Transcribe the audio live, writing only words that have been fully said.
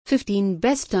15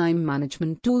 Best Time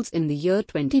Management Tools in the year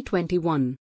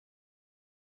 2021.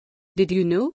 Did you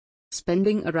know?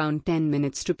 Spending around 10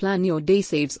 minutes to plan your day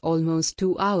saves almost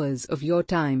 2 hours of your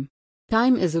time.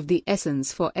 Time is of the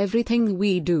essence for everything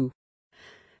we do.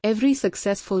 Every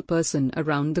successful person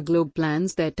around the globe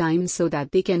plans their time so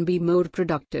that they can be more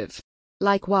productive.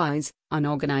 Likewise, an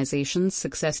organization's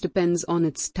success depends on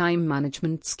its time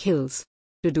management skills.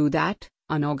 To do that,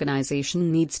 an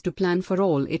organization needs to plan for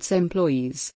all its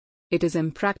employees. It is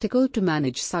impractical to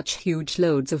manage such huge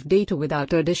loads of data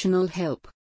without additional help.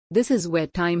 This is where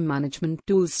time management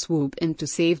tools swoop in to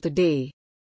save the day.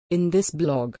 In this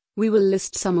blog, we will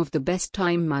list some of the best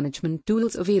time management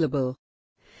tools available.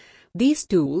 These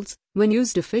tools, when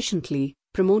used efficiently,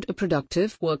 promote a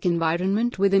productive work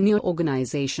environment within your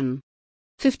organization.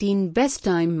 15 Best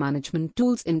Time Management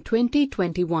Tools in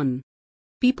 2021.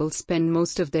 People spend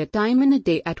most of their time in a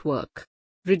day at work.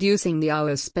 Reducing the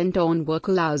hours spent on work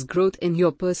allows growth in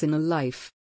your personal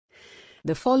life.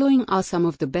 The following are some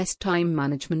of the best time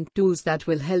management tools that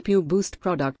will help you boost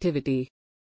productivity.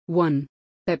 1.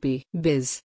 Peppy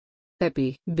Biz.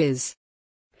 Peppy Biz.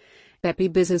 Peppy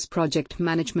Biz's project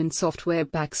management software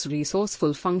packs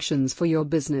resourceful functions for your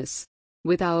business.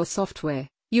 With our software,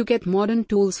 you get modern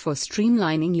tools for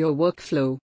streamlining your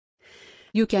workflow.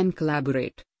 You can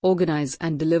collaborate, organize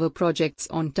and deliver projects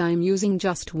on time using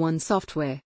just one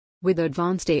software. With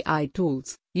advanced AI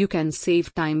tools, you can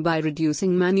save time by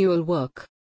reducing manual work.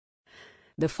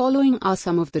 The following are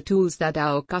some of the tools that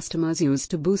our customers use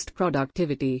to boost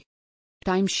productivity.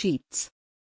 Timesheets,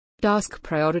 task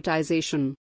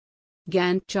prioritization,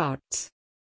 Gantt charts,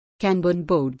 Kanban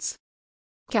boards,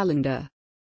 calendar,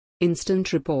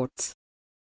 instant reports.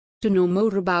 To know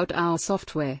more about our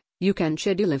software, you can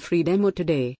schedule a free demo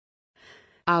today.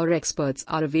 Our experts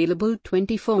are available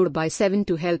 24/7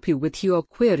 to help you with your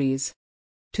queries.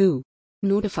 2.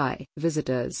 Notify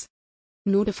Visitors.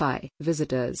 Notify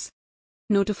Visitors.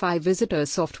 Notify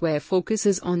Visitors software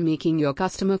focuses on making your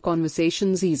customer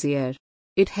conversations easier.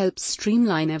 It helps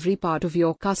streamline every part of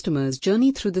your customer's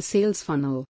journey through the sales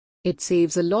funnel. It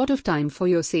saves a lot of time for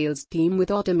your sales team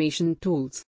with automation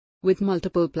tools. With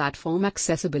multiple platform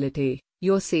accessibility,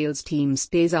 your sales team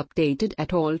stays updated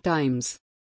at all times.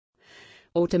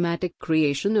 Automatic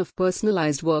creation of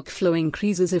personalized workflow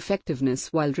increases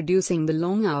effectiveness while reducing the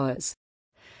long hours.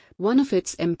 One of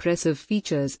its impressive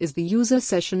features is the user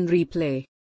session replay.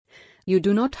 You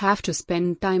do not have to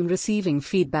spend time receiving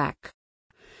feedback.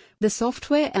 The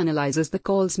software analyzes the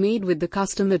calls made with the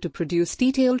customer to produce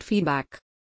detailed feedback.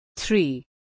 3.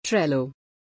 Trello.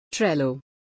 Trello.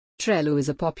 Trello is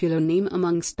a popular name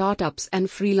among startups and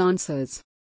freelancers.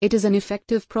 It is an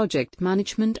effective project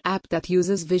management app that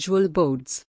uses visual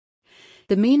boards.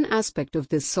 The main aspect of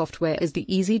this software is the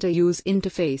easy-to-use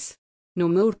interface. No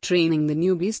more training the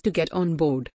newbies to get on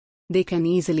board. They can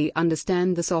easily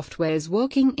understand the software is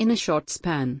working in a short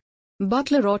span.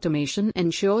 Butler automation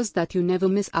ensures that you never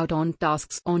miss out on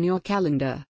tasks on your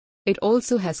calendar. It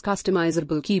also has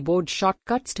customizable keyboard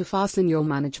shortcuts to fasten your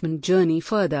management journey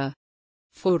further.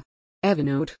 4.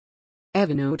 Evernote.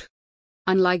 Evernote.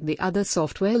 Unlike the other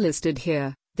software listed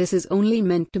here, this is only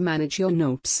meant to manage your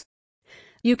notes.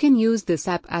 You can use this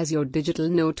app as your digital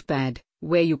notepad,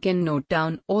 where you can note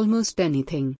down almost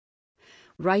anything.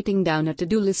 Writing down a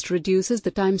to-do list reduces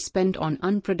the time spent on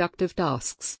unproductive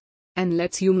tasks and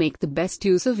lets you make the best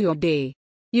use of your day.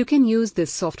 You can use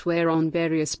this software on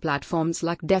various platforms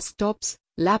like desktops,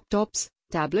 laptops,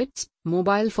 tablets,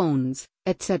 mobile phones,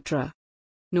 etc.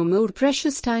 No more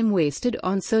precious time wasted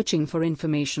on searching for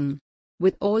information.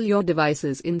 With all your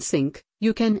devices in sync,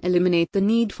 you can eliminate the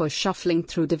need for shuffling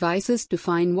through devices to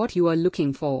find what you are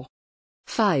looking for.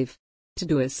 5.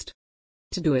 Todoist.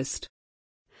 Todoist.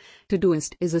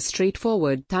 Todoist is a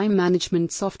straightforward time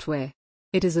management software.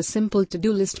 It is a simple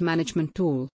to-do list management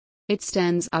tool. It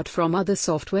stands out from other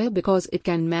software because it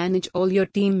can manage all your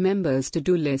team members'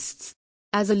 to-do lists.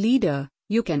 As a leader,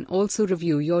 you can also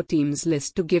review your team's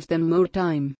list to give them more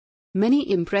time.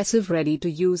 Many impressive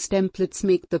ready-to-use templates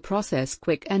make the process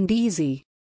quick and easy.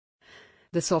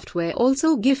 The software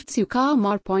also gifts you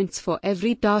karma points for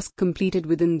every task completed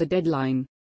within the deadline.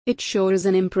 It sure is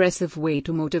an impressive way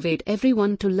to motivate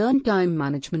everyone to learn time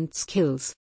management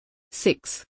skills.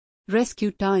 6.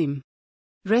 Rescue Time.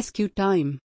 Rescue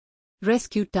Time.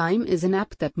 Rescue Time is an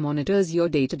app that monitors your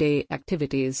day-to-day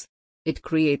activities. It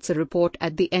creates a report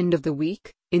at the end of the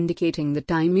week, indicating the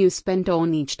time you spent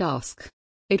on each task.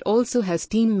 It also has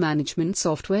team management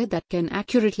software that can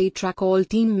accurately track all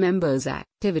team members'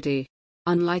 activity.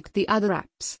 Unlike the other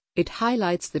apps, it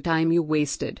highlights the time you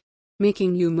wasted,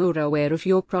 making you more aware of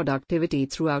your productivity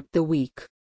throughout the week.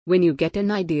 When you get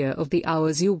an idea of the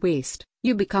hours you waste,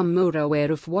 you become more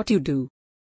aware of what you do.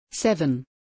 7.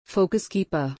 Focus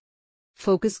Keeper.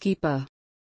 Focus Keeper.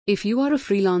 If you are a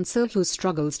freelancer who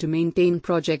struggles to maintain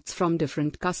projects from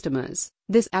different customers,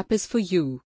 this app is for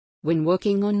you. When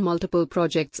working on multiple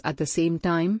projects at the same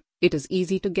time, it is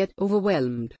easy to get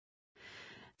overwhelmed.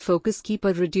 Focus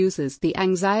Keeper reduces the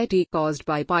anxiety caused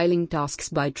by piling tasks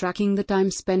by tracking the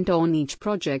time spent on each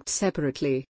project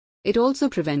separately. It also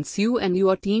prevents you and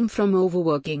your team from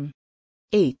overworking.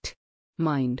 8.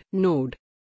 Mind Node.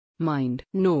 Mind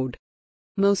Node.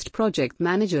 Most project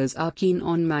managers are keen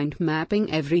on mind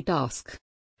mapping every task.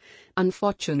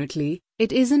 Unfortunately,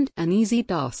 it isn't an easy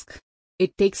task.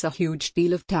 It takes a huge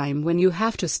deal of time when you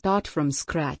have to start from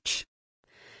scratch.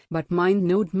 But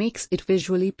MindNode makes it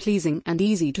visually pleasing and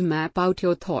easy to map out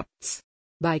your thoughts.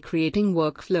 By creating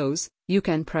workflows, you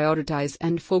can prioritize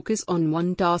and focus on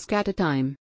one task at a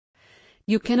time.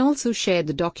 You can also share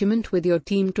the document with your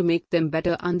team to make them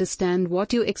better understand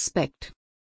what you expect.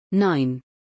 9.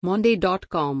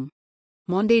 Monday.com.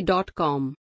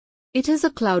 Monday.com. It is a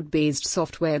cloud-based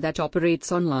software that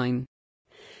operates online.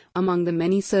 Among the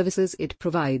many services it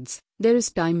provides, there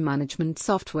is time management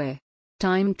software.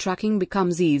 Time tracking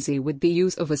becomes easy with the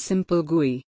use of a simple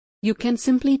GUI. You can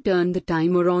simply turn the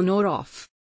timer on or off.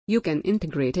 You can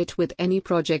integrate it with any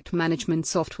project management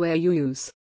software you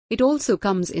use. It also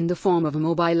comes in the form of a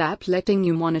mobile app letting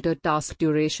you monitor task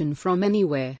duration from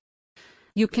anywhere.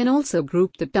 You can also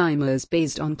group the timers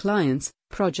based on clients,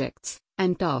 projects,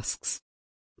 and tasks.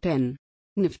 10.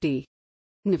 Nifty.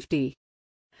 Nifty.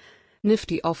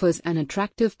 Nifty offers an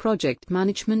attractive project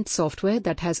management software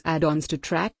that has add-ons to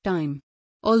track time.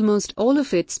 Almost all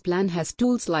of its plan has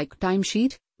tools like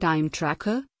Timesheet, Time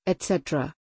Tracker,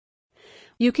 etc.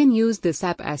 You can use this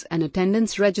app as an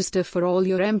attendance register for all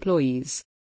your employees.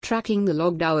 Tracking the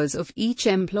logged hours of each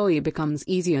employee becomes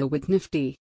easier with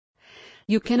Nifty.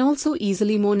 You can also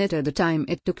easily monitor the time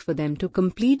it took for them to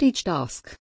complete each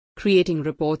task. Creating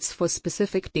reports for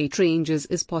specific date ranges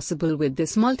is possible with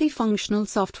this multifunctional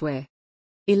software.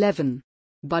 11.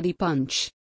 Buddy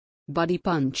Punch. Buddy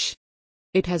Punch.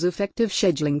 It has effective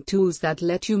scheduling tools that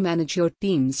let you manage your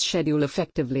team's schedule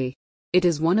effectively. It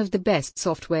is one of the best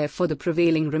software for the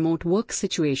prevailing remote work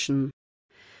situation.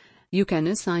 You can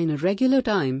assign a regular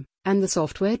time, and the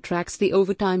software tracks the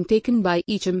overtime taken by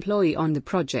each employee on the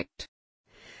project.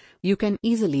 You can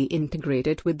easily integrate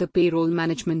it with the payroll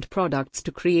management products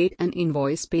to create an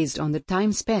invoice based on the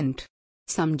time spent.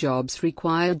 Some jobs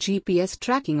require GPS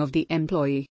tracking of the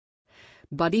employee.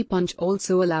 Buddy Punch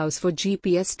also allows for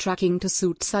GPS tracking to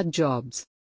suit such jobs.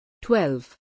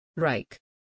 12. Wrike.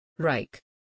 Wrike.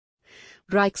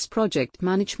 Wrike's project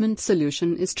management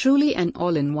solution is truly an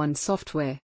all-in-one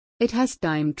software. It has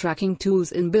time tracking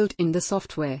tools inbuilt in the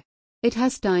software. It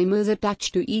has timers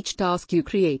attached to each task you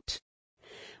create.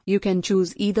 You can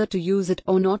choose either to use it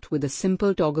or not with a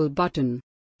simple toggle button.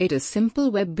 It is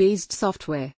simple web-based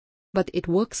software, but it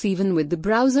works even with the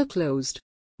browser closed.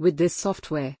 With this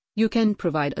software, you can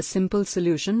provide a simple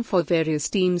solution for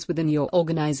various teams within your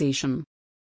organization.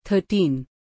 13.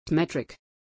 Tmetric.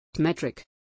 Tmetric.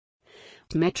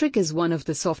 Tmetric is one of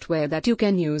the software that you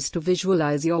can use to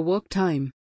visualize your work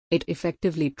time. It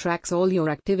effectively tracks all your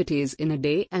activities in a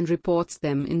day and reports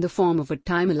them in the form of a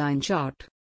timeline chart.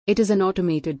 It is an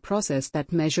automated process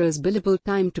that measures billable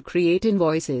time to create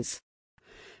invoices.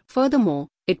 Furthermore,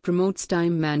 it promotes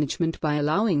time management by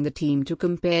allowing the team to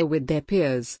compare with their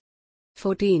peers.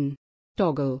 14.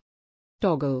 Toggl.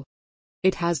 Toggl.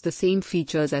 It has the same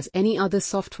features as any other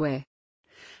software,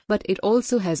 but it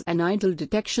also has an idle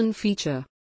detection feature.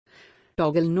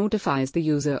 Toggl notifies the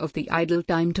user of the idle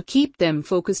time to keep them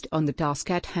focused on the task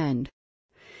at hand.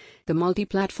 The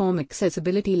multi-platform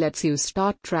accessibility lets you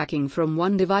start tracking from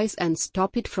one device and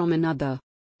stop it from another.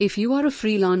 If you are a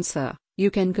freelancer,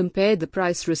 you can compare the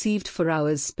price received for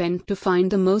hours spent to find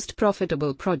the most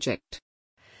profitable project.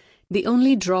 The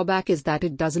only drawback is that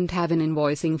it doesn't have an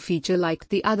invoicing feature like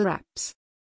the other apps.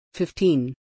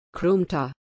 15.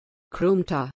 Chrometa.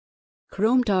 Chrometa.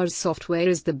 Chrometa's software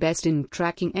is the best in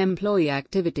tracking employee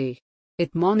activity.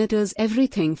 It monitors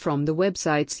everything from the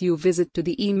websites you visit to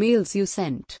the emails you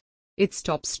sent. It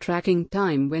stops tracking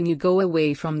time when you go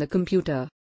away from the computer.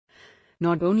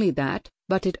 Not only that,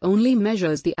 but it only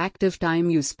measures the active time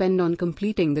you spend on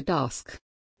completing the task.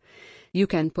 You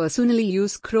can personally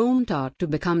use Chrometa to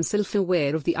become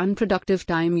self-aware of the unproductive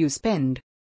time you spend.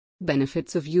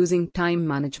 Benefits of using time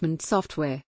management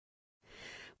software.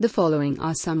 The following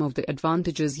are some of the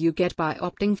advantages you get by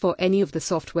opting for any of the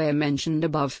software mentioned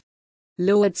above.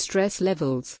 Lowered stress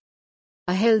levels.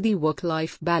 A healthy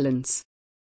work-life balance.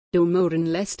 Do more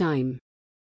in less time.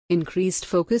 Increased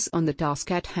focus on the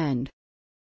task at hand.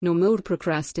 No more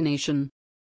procrastination.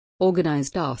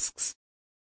 Organized tasks.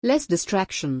 Less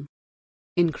distraction.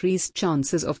 Increased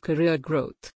chances of career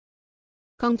growth.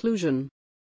 Conclusion.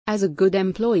 As a good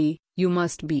employee, you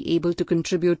must be able to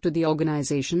contribute to the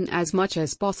organization as much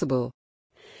as possible.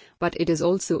 But it is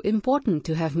also important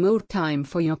to have more time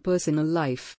for your personal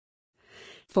life.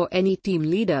 For any team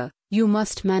leader, you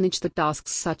must manage the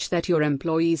tasks such that your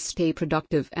employees stay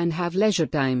productive and have leisure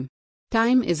time.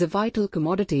 Time is a vital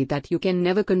commodity that you can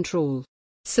never control.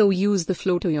 So use the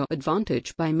flow to your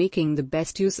advantage by making the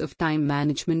best use of time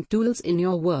management tools in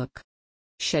your work.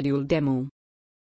 Schedule demo.